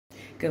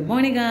Good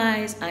morning,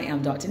 guys. I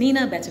am Dr.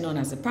 Nina, better known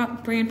as the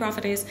Praying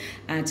Prophetess,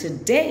 and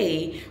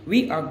today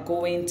we are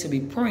going to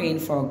be praying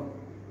for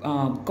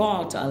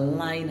God to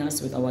align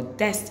us with our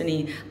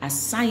destiny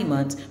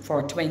assignment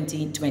for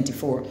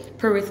 2024.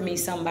 Pray with me,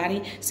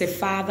 somebody. Say,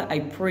 Father, I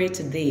pray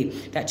today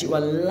that you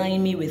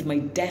align me with my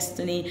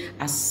destiny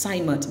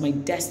assignment, my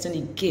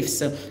destiny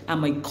gifts, and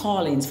my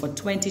callings for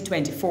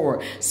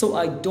 2024, so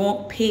I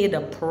don't pay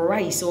the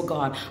price, oh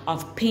God,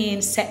 of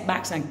pain,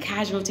 setbacks, and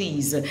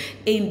casualties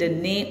in the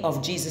name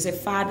of Jesus. Say,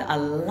 Father,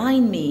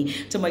 align me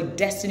to my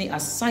destiny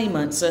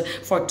assignments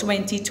for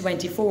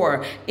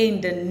 2024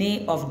 in the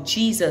name of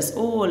Jesus.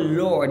 Oh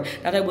Lord,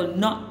 that I will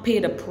not pay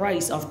the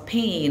price of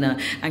pain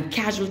and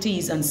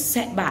casualties and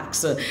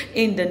setbacks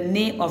in the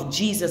name of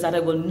Jesus, that I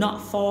will not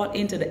fall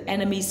into the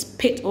enemy's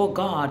pit, oh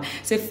God.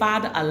 Say,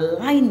 Father,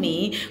 align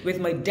me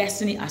with my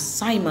destiny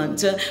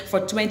assignment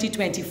for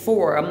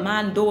 2024.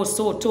 Mando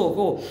so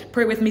toko.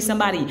 Pray with me,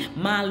 somebody.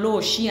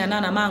 Malo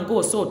shianana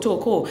mango so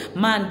toko.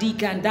 Mandi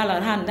kandala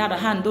handada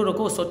handoro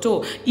go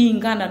soto.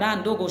 Ingana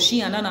randogo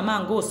shianana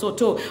mango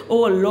soto.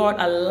 Oh Lord,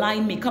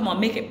 align me. Come on,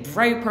 make it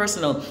very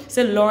personal.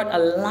 Say, Lord,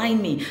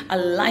 align me,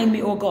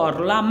 oh God.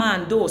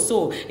 Lamando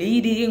so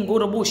idi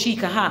ingorobo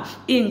shikaha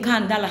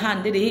inkandala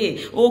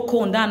handede o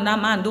kondana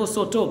mando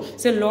soto.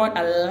 Say, Lord,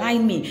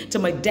 align me to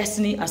my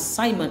destiny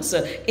assignments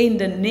in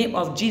the name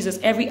of Jesus.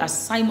 Every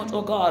assignment,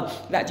 oh God,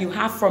 that you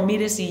have for me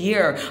this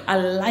year,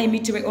 align me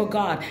to it, oh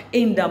God,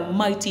 in the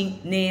mighty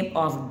name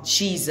of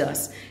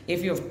Jesus.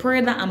 If you've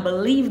prayed that and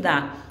believed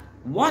that,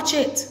 watch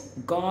it.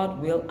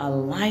 God will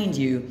align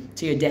you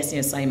to your destiny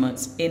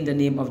assignments in the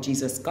name of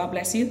Jesus. God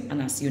bless you,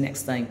 and I'll see you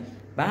next time.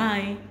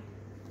 Bye.